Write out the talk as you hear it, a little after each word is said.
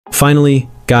Finally,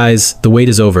 guys, the wait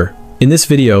is over. In this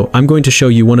video, I'm going to show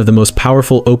you one of the most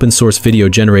powerful open source video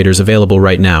generators available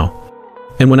right now.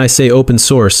 And when I say open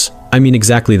source, I mean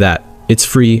exactly that. It's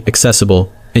free,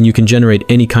 accessible, and you can generate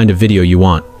any kind of video you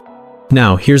want.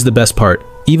 Now, here's the best part.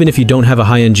 Even if you don't have a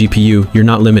high-end GPU, you're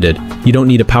not limited. You don't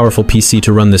need a powerful PC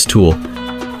to run this tool.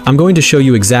 I'm going to show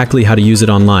you exactly how to use it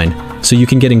online, so you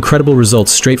can get incredible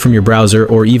results straight from your browser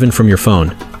or even from your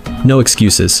phone. No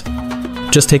excuses.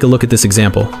 Just take a look at this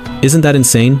example. Isn't that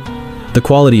insane? The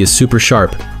quality is super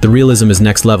sharp, the realism is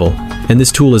next level, and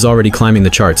this tool is already climbing the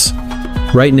charts.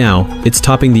 Right now, it's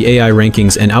topping the AI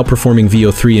rankings and outperforming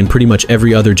VEO3 and pretty much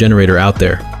every other generator out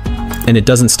there. And it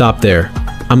doesn't stop there.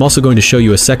 I'm also going to show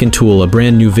you a second tool, a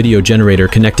brand new video generator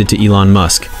connected to Elon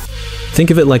Musk. Think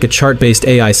of it like a chart-based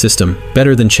AI system,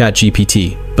 better than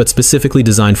ChatGPT, but specifically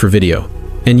designed for video.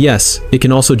 And yes, it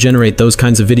can also generate those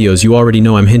kinds of videos you already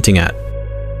know I'm hinting at.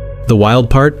 The wild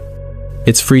part?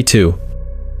 It's free too.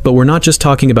 But we're not just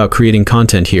talking about creating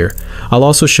content here. I'll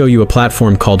also show you a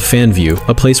platform called FanView,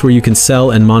 a place where you can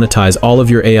sell and monetize all of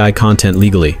your AI content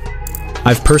legally.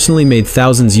 I've personally made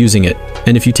thousands using it,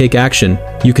 and if you take action,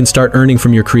 you can start earning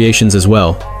from your creations as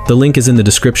well. The link is in the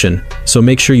description, so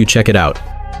make sure you check it out.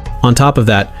 On top of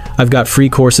that, I've got free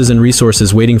courses and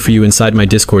resources waiting for you inside my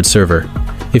Discord server.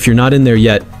 If you're not in there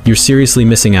yet, you're seriously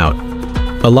missing out.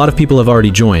 A lot of people have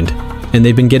already joined, and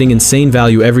they've been getting insane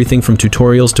value, everything from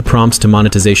tutorials to prompts to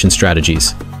monetization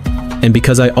strategies. And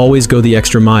because I always go the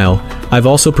extra mile, I've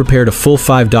also prepared a full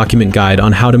 5-document guide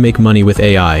on how to make money with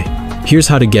AI. Here's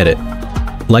how to get it.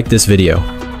 Like this video.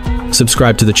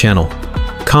 Subscribe to the channel.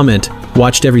 Comment,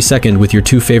 watched every second with your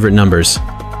 2 favorite numbers.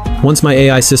 Once my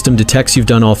AI system detects you've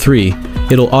done all 3,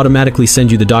 it'll automatically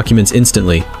send you the documents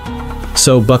instantly.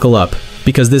 So buckle up,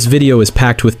 because this video is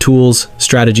packed with tools,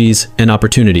 strategies, and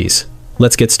opportunities.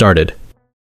 Let's get started.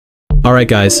 Alright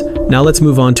guys, now let's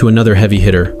move on to another heavy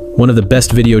hitter, one of the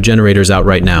best video generators out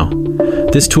right now.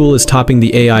 This tool is topping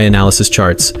the AI analysis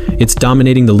charts, it's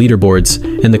dominating the leaderboards,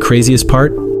 and the craziest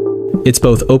part? It's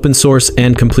both open source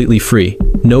and completely free.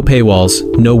 No paywalls,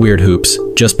 no weird hoops,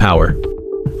 just power.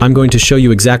 I'm going to show you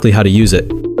exactly how to use it.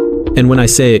 And when I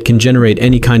say it can generate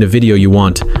any kind of video you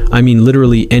want, I mean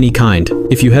literally any kind.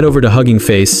 If you head over to Hugging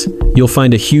Face, you'll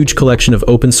find a huge collection of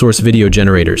open source video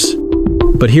generators.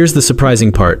 But here's the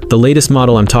surprising part, the latest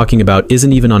model I'm talking about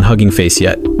isn't even on Hugging Face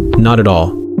yet. Not at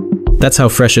all. That's how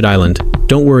fresh it island.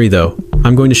 Don't worry though,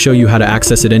 I'm going to show you how to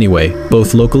access it anyway,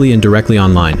 both locally and directly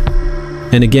online.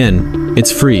 And again,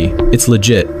 it's free, it's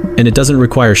legit, and it doesn't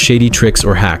require shady tricks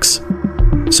or hacks.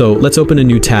 So let's open a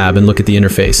new tab and look at the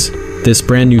interface. This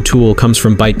brand new tool comes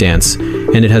from ByteDance,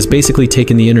 and it has basically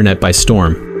taken the internet by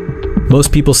storm.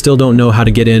 Most people still don't know how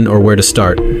to get in or where to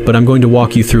start, but I'm going to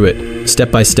walk you through it, step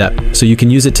by step, so you can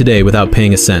use it today without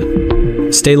paying a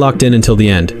cent. Stay locked in until the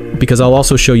end, because I'll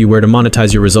also show you where to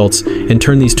monetize your results and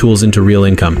turn these tools into real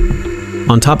income.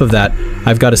 On top of that,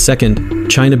 I've got a second,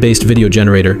 China-based video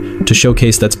generator to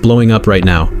showcase that's blowing up right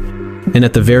now. And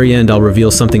at the very end, I'll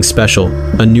reveal something special,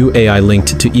 a new AI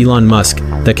linked to Elon Musk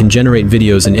that can generate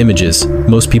videos and images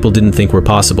most people didn't think were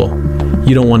possible.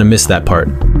 You don't want to miss that part.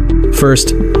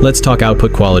 First, let's talk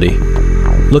output quality.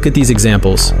 Look at these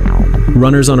examples.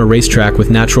 Runners on a racetrack with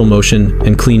natural motion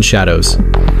and clean shadows.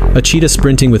 A cheetah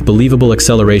sprinting with believable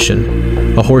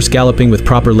acceleration. A horse galloping with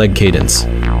proper leg cadence.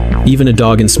 Even a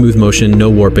dog in smooth motion, no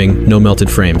warping, no melted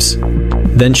frames.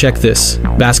 Then check this.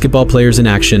 Basketball players in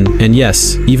action, and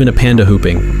yes, even a panda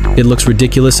hooping. It looks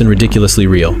ridiculous and ridiculously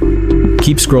real.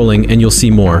 Keep scrolling and you'll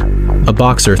see more. A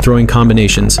boxer throwing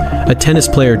combinations, a tennis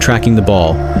player tracking the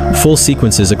ball, full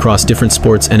sequences across different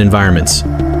sports and environments.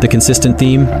 The consistent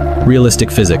theme?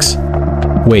 Realistic physics.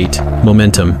 Weight,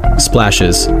 momentum,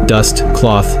 splashes, dust,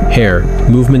 cloth, hair,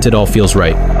 movement, it all feels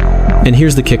right. And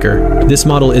here's the kicker, this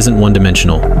model isn't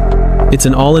one-dimensional. It's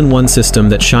an all-in-one system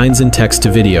that shines in text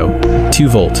to video, 2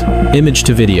 volt, image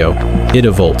to video,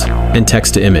 IDA volt, and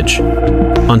text to image.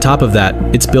 On top of that,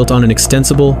 it's built on an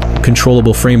extensible,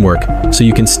 controllable framework, so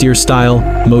you can steer style,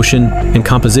 motion, and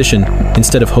composition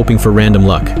instead of hoping for random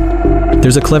luck.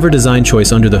 There's a clever design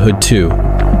choice under the hood too.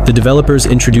 The developers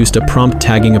introduced a prompt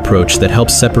tagging approach that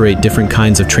helps separate different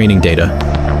kinds of training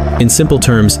data. In simple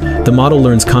terms, the model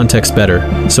learns context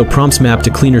better, so prompts map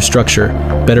to cleaner structure,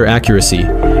 better accuracy,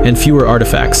 and fewer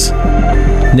artifacts.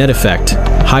 Net effect,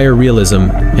 higher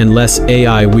realism, and less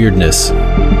AI weirdness.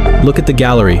 Look at the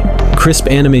gallery, crisp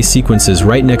anime sequences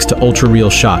right next to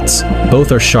ultra-real shots.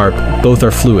 Both are sharp, both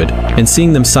are fluid, and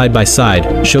seeing them side by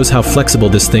side shows how flexible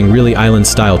this thing really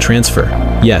island-style transfer.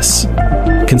 Yes.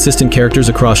 Consistent characters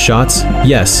across shots?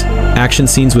 Yes. Action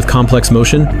scenes with complex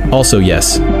motion? Also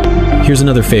yes. Here's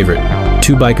another favorite.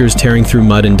 2 bikers tearing through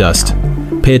mud and dust.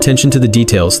 Pay attention to the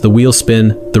details, the wheel spin,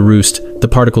 the roost, the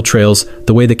particle trails,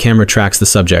 the way the camera tracks the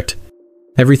subject.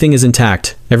 Everything is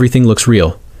intact, everything looks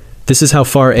real. This is how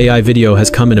far AI video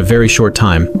has come in a very short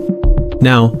time.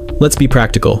 Now, let's be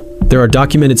practical. There are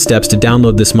documented steps to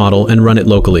download this model and run it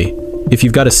locally. If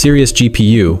you've got a serious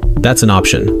GPU, that's an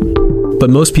option.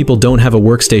 But most people don't have a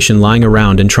workstation lying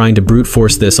around, and trying to brute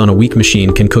force this on a weak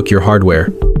machine can cook your hardware.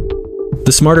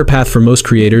 The smarter path for most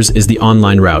creators is the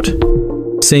online route.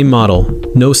 Same model,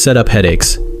 no setup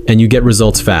headaches, and you get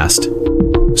results fast.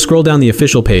 Scroll down the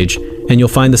official page, and you'll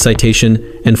find the citation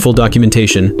and full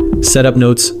documentation, setup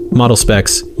notes, model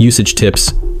specs, usage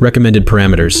tips, recommended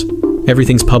parameters.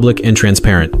 Everything's public and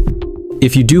transparent.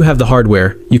 If you do have the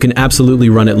hardware, you can absolutely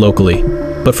run it locally.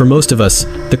 But for most of us,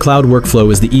 the cloud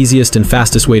workflow is the easiest and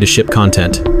fastest way to ship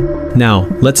content. Now,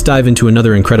 let's dive into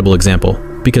another incredible example,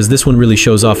 because this one really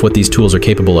shows off what these tools are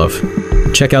capable of.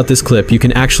 Check out this clip. You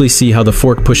can actually see how the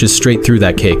fork pushes straight through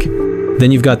that cake.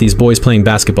 Then you've got these boys playing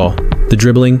basketball. The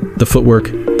dribbling, the footwork,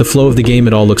 the flow of the game,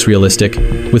 it all looks realistic,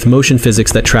 with motion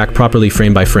physics that track properly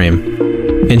frame by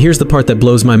frame. And here's the part that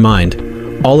blows my mind.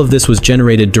 All of this was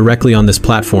generated directly on this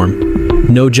platform.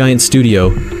 No giant studio,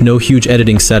 no huge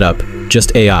editing setup,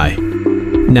 just AI.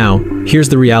 Now, here's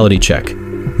the reality check.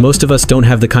 Most of us don't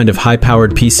have the kind of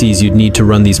high-powered PCs you'd need to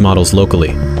run these models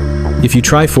locally. If you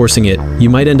try forcing it, you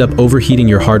might end up overheating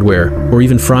your hardware or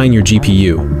even frying your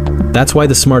GPU. That's why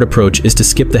the smart approach is to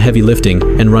skip the heavy lifting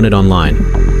and run it online.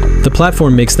 The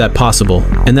platform makes that possible,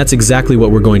 and that's exactly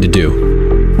what we're going to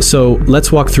do. So,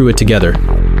 let's walk through it together.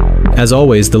 As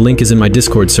always, the link is in my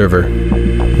Discord server.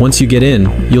 Once you get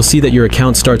in, you'll see that your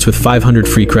account starts with 500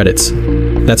 free credits.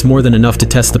 That's more than enough to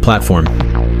test the platform.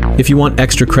 If you want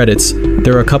extra credits,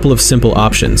 there are a couple of simple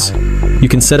options. You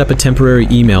can set up a temporary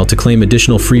email to claim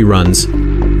additional free runs,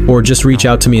 or just reach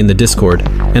out to me in the Discord,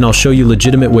 and I'll show you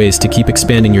legitimate ways to keep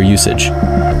expanding your usage.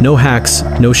 No hacks,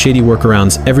 no shady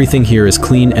workarounds, everything here is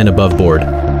clean and above board.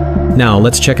 Now,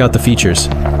 let's check out the features.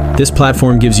 This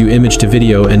platform gives you image to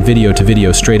video and video to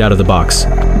video straight out of the box.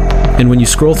 And when you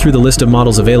scroll through the list of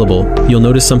models available, you'll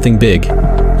notice something big.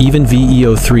 Even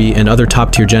VEO3 and other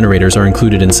top-tier generators are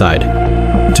included inside.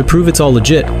 To prove it's all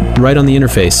legit, right on the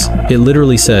interface, it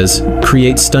literally says,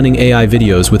 "Create stunning AI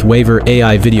videos with Waiver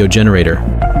AI Video Generator."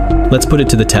 Let's put it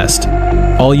to the test.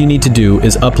 All you need to do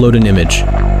is upload an image.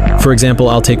 For example,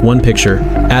 I'll take one picture,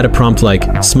 add a prompt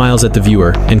like "smiles at the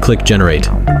viewer," and click Generate.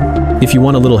 If you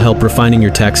want a little help refining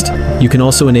your text, you can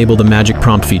also enable the magic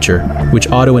prompt feature,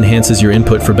 which auto-enhances your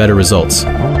input for better results.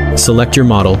 Select your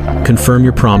model, confirm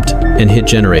your prompt, and hit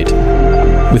Generate.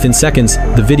 Within seconds,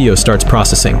 the video starts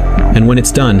processing, and when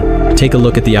it's done, take a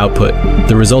look at the output.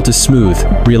 The result is smooth,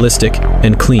 realistic,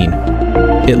 and clean.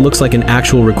 It looks like an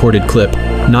actual recorded clip,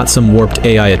 not some warped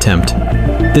AI attempt.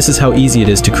 This is how easy it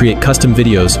is to create custom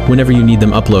videos whenever you need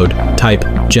them. Upload, type,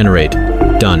 generate,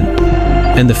 done.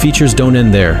 And the features don't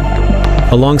end there.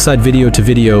 Alongside video to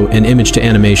video and image to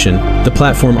animation, the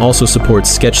platform also supports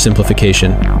sketch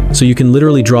simplification, so you can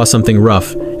literally draw something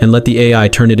rough and let the AI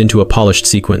turn it into a polished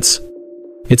sequence.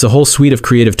 It's a whole suite of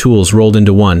creative tools rolled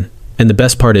into one, and the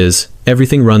best part is,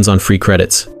 everything runs on free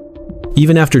credits.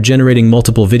 Even after generating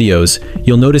multiple videos,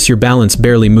 you'll notice your balance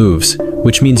barely moves,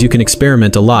 which means you can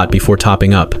experiment a lot before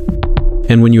topping up.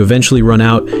 And when you eventually run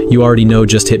out, you already know,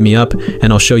 just hit me up,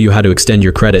 and I'll show you how to extend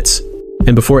your credits.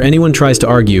 And before anyone tries to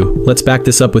argue, let's back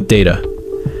this up with data.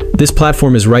 This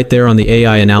platform is right there on the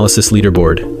AI analysis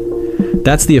leaderboard.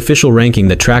 That's the official ranking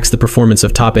that tracks the performance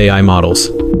of top AI models.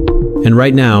 And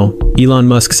right now, Elon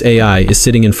Musk's AI is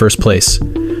sitting in first place.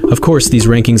 Of course, these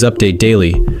rankings update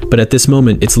daily, but at this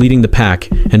moment it's leading the pack,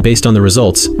 and based on the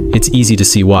results, it's easy to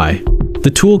see why.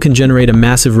 The tool can generate a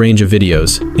massive range of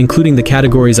videos, including the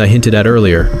categories I hinted at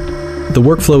earlier. The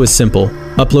workflow is simple.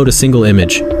 Upload a single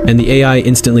image, and the AI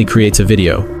instantly creates a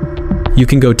video. You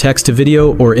can go text to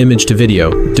video or image to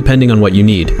video, depending on what you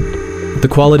need. The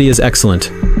quality is excellent.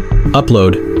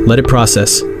 Upload, let it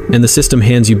process, and the system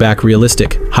hands you back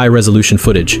realistic, high-resolution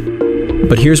footage.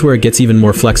 But here's where it gets even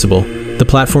more flexible. The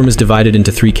platform is divided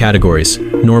into 3 categories: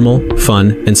 normal,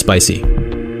 fun, and spicy.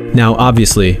 Now,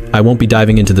 obviously, I won't be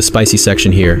diving into the spicy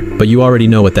section here, but you already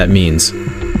know what that means.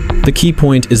 The key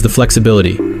point is the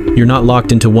flexibility. You're not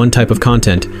locked into one type of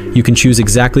content. You can choose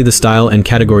exactly the style and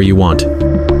category you want.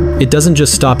 It doesn't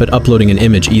just stop at uploading an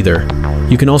image either.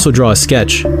 You can also draw a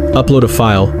sketch, upload a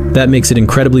file. That makes it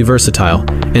incredibly versatile,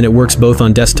 and it works both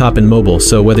on desktop and mobile,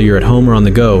 so whether you're at home or on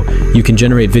the go, you can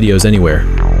generate videos anywhere.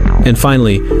 And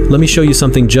finally, let me show you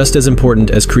something just as important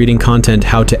as creating content: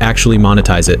 how to actually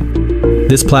monetize it.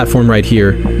 This platform right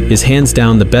here is hands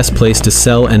down the best place to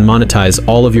sell and monetize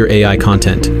all of your AI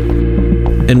content.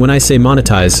 And when I say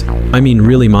monetize, I mean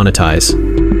really monetize.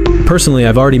 Personally,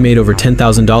 I've already made over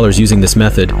 $10,000 using this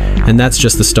method, and that's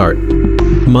just the start.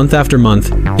 Month after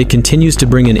month, it continues to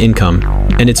bring in income,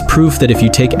 and it's proof that if you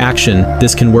take action,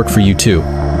 this can work for you too.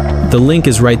 The link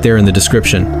is right there in the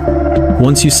description.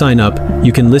 Once you sign up,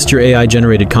 you can list your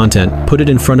AI-generated content, put it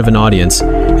in front of an audience,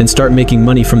 and start making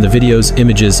money from the videos,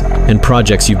 images, and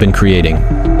projects you've been creating.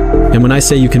 And when I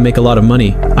say you can make a lot of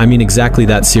money, I mean exactly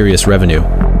that, serious revenue.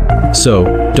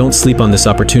 So, don't sleep on this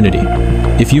opportunity.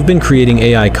 If you've been creating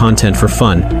AI content for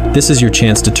fun, this is your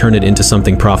chance to turn it into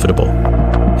something profitable.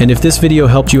 And if this video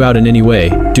helped you out in any way,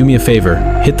 do me a favor,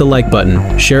 hit the like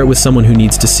button, share it with someone who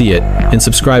needs to see it, and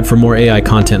subscribe for more AI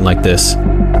content like this.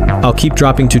 I'll keep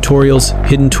dropping tutorials,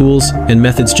 hidden tools, and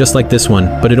methods just like this one,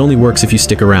 but it only works if you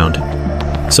stick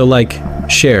around. So like,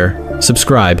 share,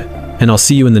 subscribe, and I'll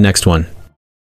see you in the next one.